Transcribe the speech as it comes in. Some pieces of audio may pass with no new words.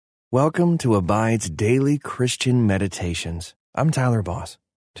Welcome to Abide's Daily Christian Meditations. I'm Tyler Boss.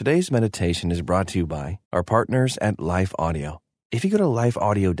 Today's meditation is brought to you by our partners at Life Audio. If you go to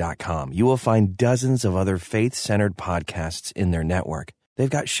lifeaudio.com, you will find dozens of other faith-centered podcasts in their network. They've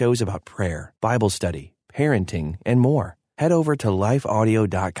got shows about prayer, Bible study, parenting, and more. Head over to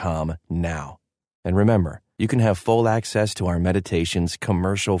lifeaudio.com now. And remember, you can have full access to our meditations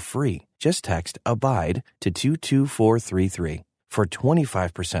commercial-free. Just text ABIDE to 22433 for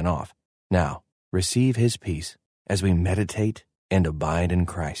 25% off. Now, receive His peace as we meditate and abide in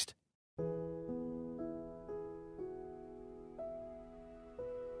Christ.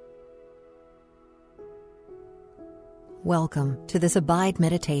 Welcome to this Abide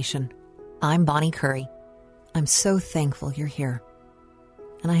meditation. I'm Bonnie Curry. I'm so thankful you're here.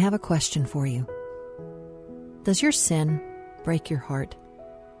 And I have a question for you. Does your sin break your heart?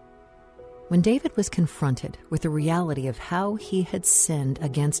 When David was confronted with the reality of how he had sinned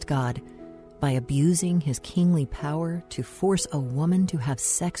against God by abusing his kingly power to force a woman to have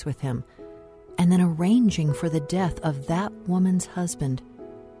sex with him and then arranging for the death of that woman's husband,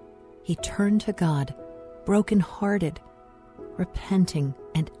 he turned to God, brokenhearted, repenting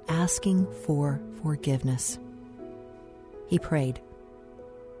and asking for forgiveness. He prayed,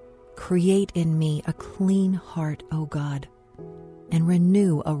 "Create in me a clean heart, O God, and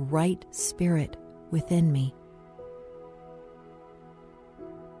renew a right spirit within me."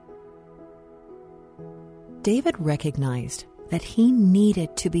 David recognized that he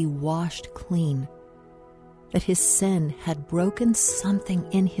needed to be washed clean, that his sin had broken something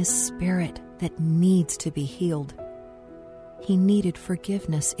in his spirit that needs to be healed. He needed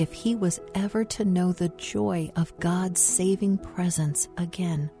forgiveness if he was ever to know the joy of God's saving presence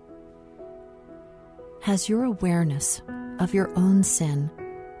again. Has your awareness of your own sin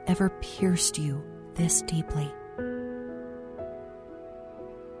ever pierced you this deeply?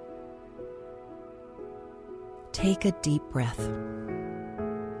 Take a deep breath.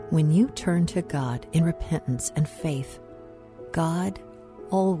 When you turn to God in repentance and faith, God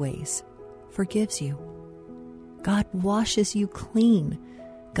always forgives you. God washes you clean.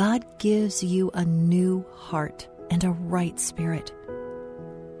 God gives you a new heart and a right spirit.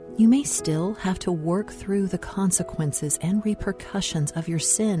 You may still have to work through the consequences and repercussions of your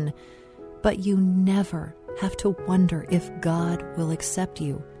sin, but you never have to wonder if God will accept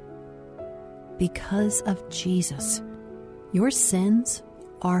you. Because of Jesus, your sins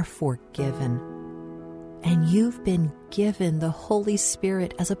are forgiven, and you've been given the Holy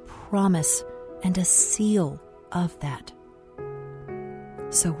Spirit as a promise and a seal of that.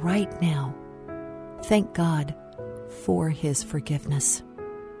 So right now, thank God for His forgiveness.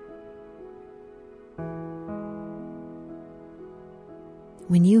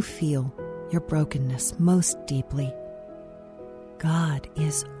 When you feel your brokenness most deeply, God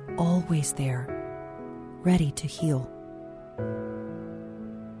is always there, ready to heal.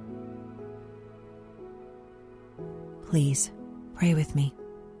 Please pray with me.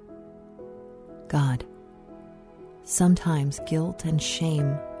 God, sometimes guilt and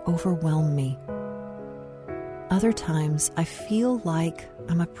shame overwhelm me. Other times I feel like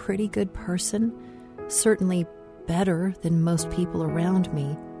I'm a pretty good person, certainly better than most people around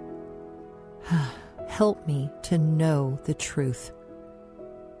me. Help me to know the truth,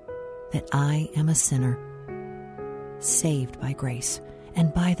 that I am a sinner, saved by grace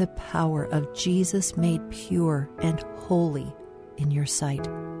and by the power of Jesus made pure and holy in your sight.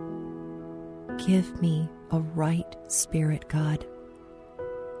 Give me a right spirit, God,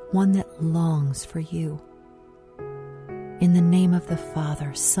 one that longs for you. In the name of the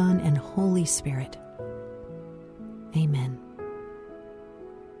Father, Son, and Holy Spirit. Amen.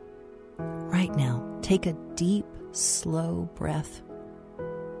 Right now, take a deep, slow breath.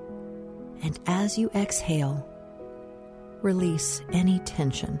 And as you exhale, release any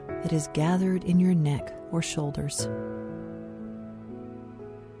tension that is gathered in your neck or shoulders.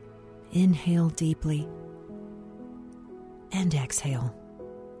 Inhale deeply and exhale,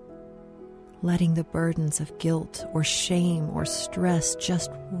 letting the burdens of guilt or shame or stress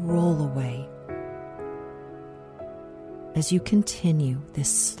just roll away. As you continue this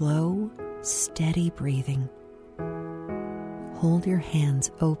slow, steady breathing, hold your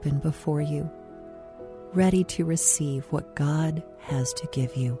hands open before you, ready to receive what God has to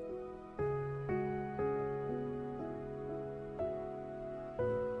give you.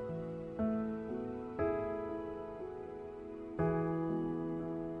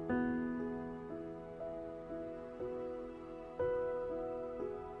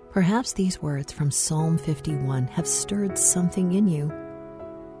 Perhaps these words from Psalm 51 have stirred something in you,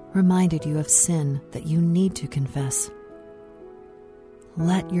 reminded you of sin that you need to confess.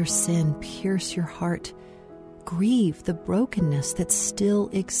 Let your sin pierce your heart. Grieve the brokenness that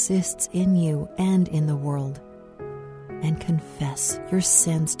still exists in you and in the world, and confess your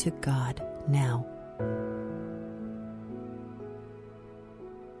sins to God now.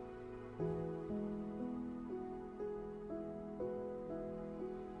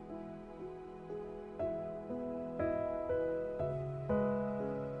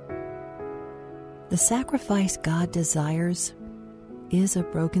 The sacrifice God desires is a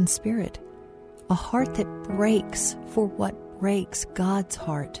broken spirit, a heart that breaks for what breaks God's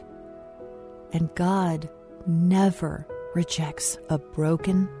heart. And God never rejects a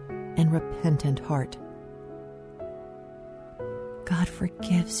broken and repentant heart. God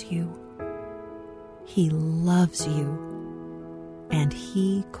forgives you. He loves you, and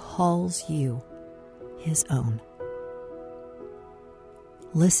He calls you His own.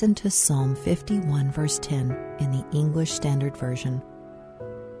 Listen to Psalm 51, verse 10 in the English Standard Version.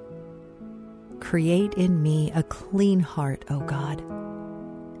 Create in me a clean heart, O God,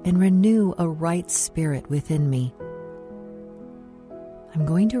 and renew a right spirit within me. I'm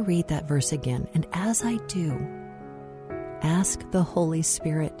going to read that verse again, and as I do, ask the Holy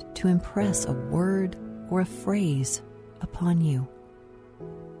Spirit to impress a word or a phrase upon you.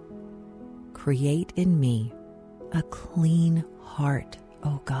 Create in me a clean heart,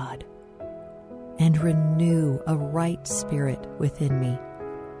 O God, and renew a right spirit within me.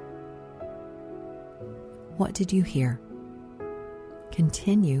 What did you hear?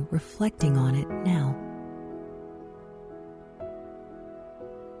 Continue reflecting on it now.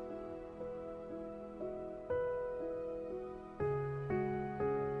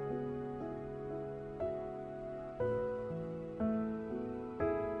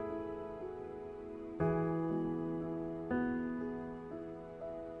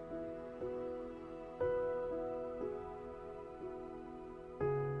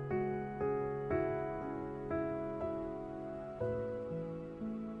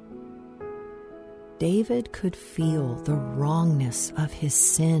 David could feel the wrongness of his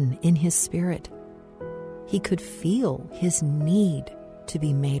sin in his spirit. He could feel his need to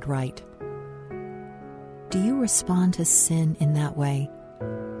be made right. Do you respond to sin in that way?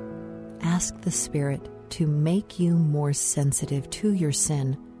 Ask the Spirit to make you more sensitive to your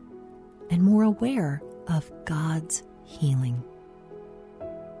sin and more aware of God's healing.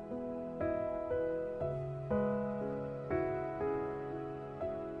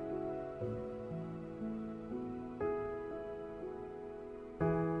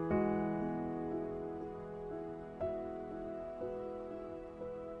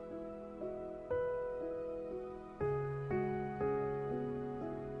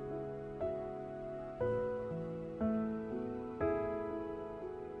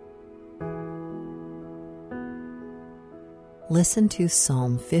 Listen to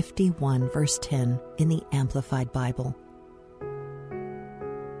Psalm 51, verse 10 in the Amplified Bible.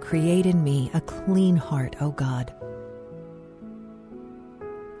 Create in me a clean heart, O God,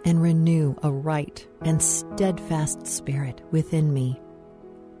 and renew a right and steadfast spirit within me.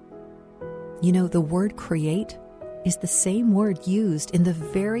 You know, the word create is the same word used in the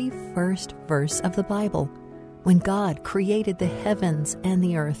very first verse of the Bible, when God created the heavens and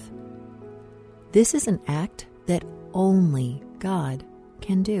the earth. This is an act that only God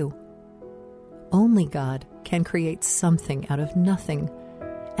can do. Only God can create something out of nothing.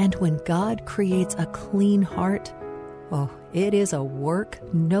 And when God creates a clean heart, oh, it is a work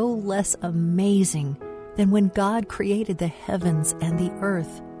no less amazing than when God created the heavens and the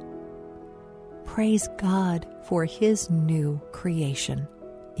earth. Praise God for His new creation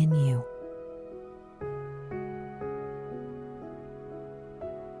in you.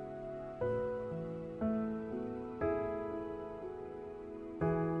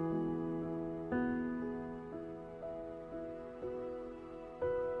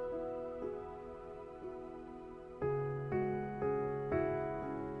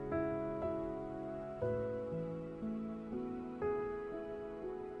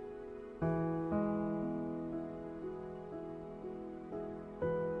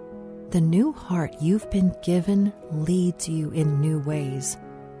 The new heart you've been given leads you in new ways,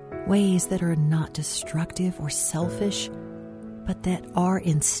 ways that are not destructive or selfish, but that are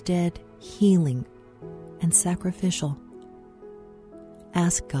instead healing and sacrificial.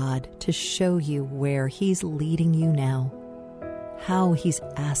 Ask God to show you where He's leading you now, how He's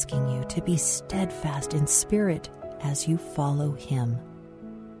asking you to be steadfast in spirit as you follow Him.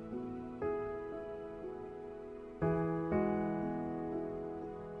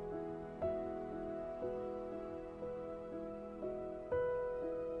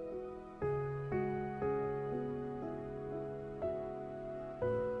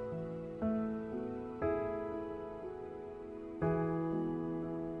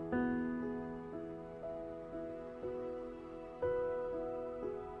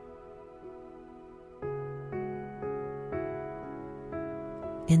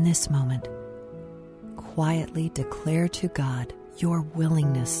 in this moment, quietly declare to God your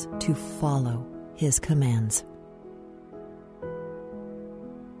willingness to follow His commands.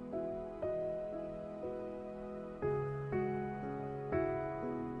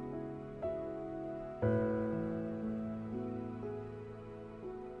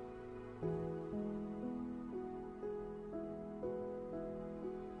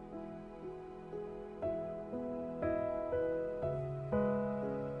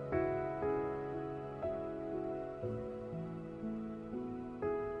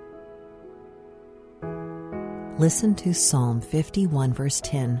 Listen to Psalm 51, verse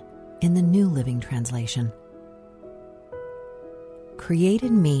 10 in the New Living Translation. Create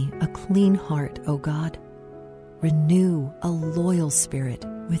in me a clean heart, O God. Renew a loyal spirit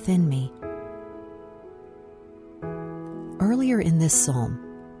within me. Earlier in this psalm,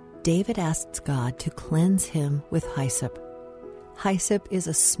 David asks God to cleanse him with hyssop. Hyssop is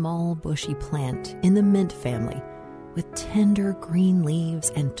a small bushy plant in the mint family with tender green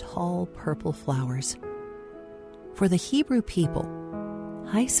leaves and tall purple flowers. For the Hebrew people,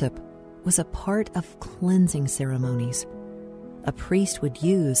 hyssop was a part of cleansing ceremonies. A priest would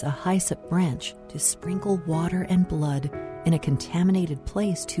use a hyssop branch to sprinkle water and blood in a contaminated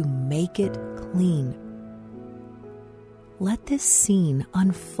place to make it clean. Let this scene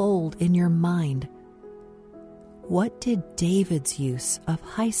unfold in your mind. What did David's use of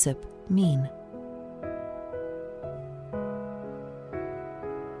hyssop mean?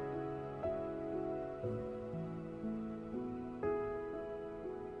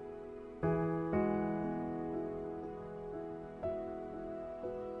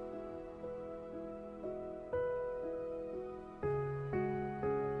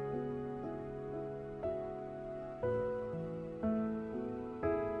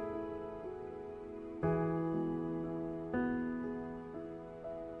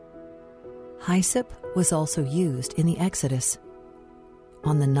 Hyssop was also used in the Exodus.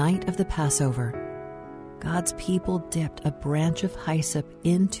 On the night of the Passover, God's people dipped a branch of hyssop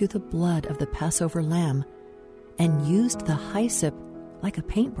into the blood of the Passover lamb and used the hyssop like a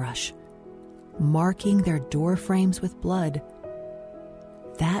paintbrush, marking their door frames with blood.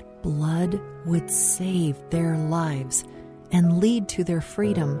 That blood would save their lives and lead to their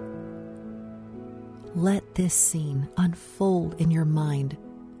freedom. Let this scene unfold in your mind.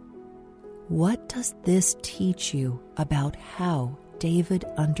 What does this teach you about how David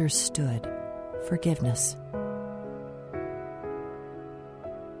understood forgiveness?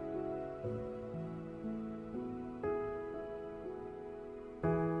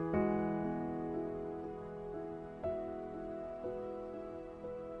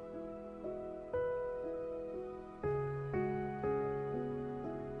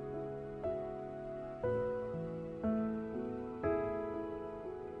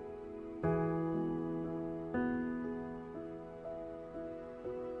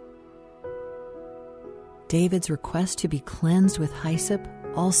 David's request to be cleansed with hyssop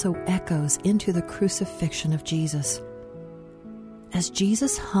also echoes into the crucifixion of Jesus. As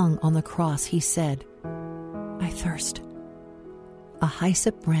Jesus hung on the cross, he said, "I thirst." A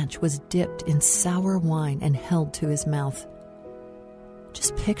hyssop branch was dipped in sour wine and held to his mouth.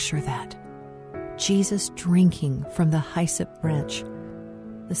 Just picture that. Jesus drinking from the hyssop branch,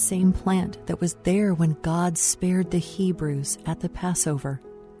 the same plant that was there when God spared the Hebrews at the Passover,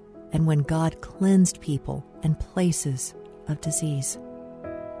 and when God cleansed people and places of disease.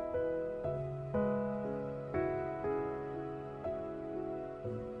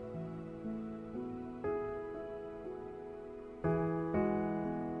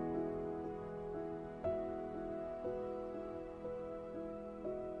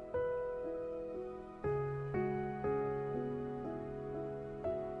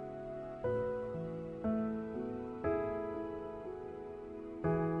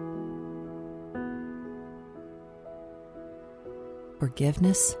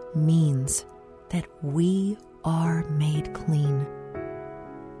 Forgiveness means that we are made clean,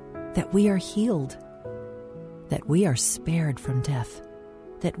 that we are healed, that we are spared from death,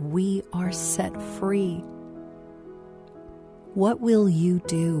 that we are set free. What will you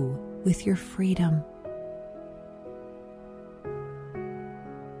do with your freedom?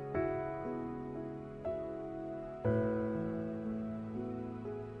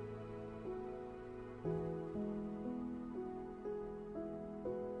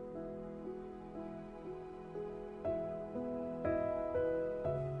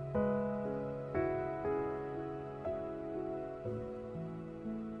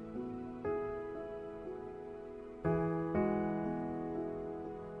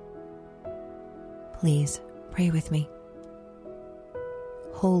 Please pray with me.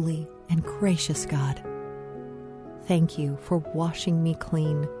 holy and gracious God, thank you for washing me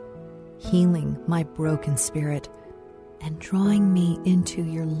clean, healing my broken spirit, and drawing me into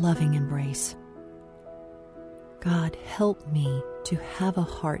your loving embrace. God, help me to have a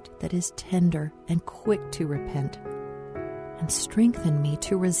heart that is tender and quick to repent, and strengthen me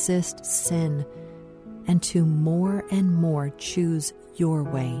to resist sin and to more and more choose your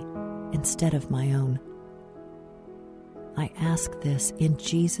way instead of my own. I ask this in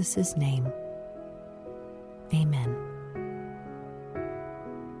Jesus' name. Amen.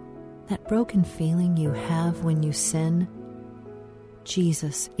 That broken feeling you have when you sin,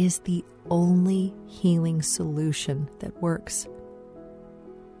 Jesus is the only healing solution that works.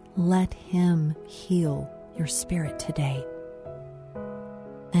 Let him heal your spirit today.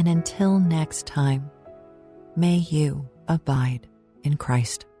 And until next time, may you abide in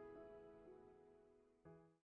Christ.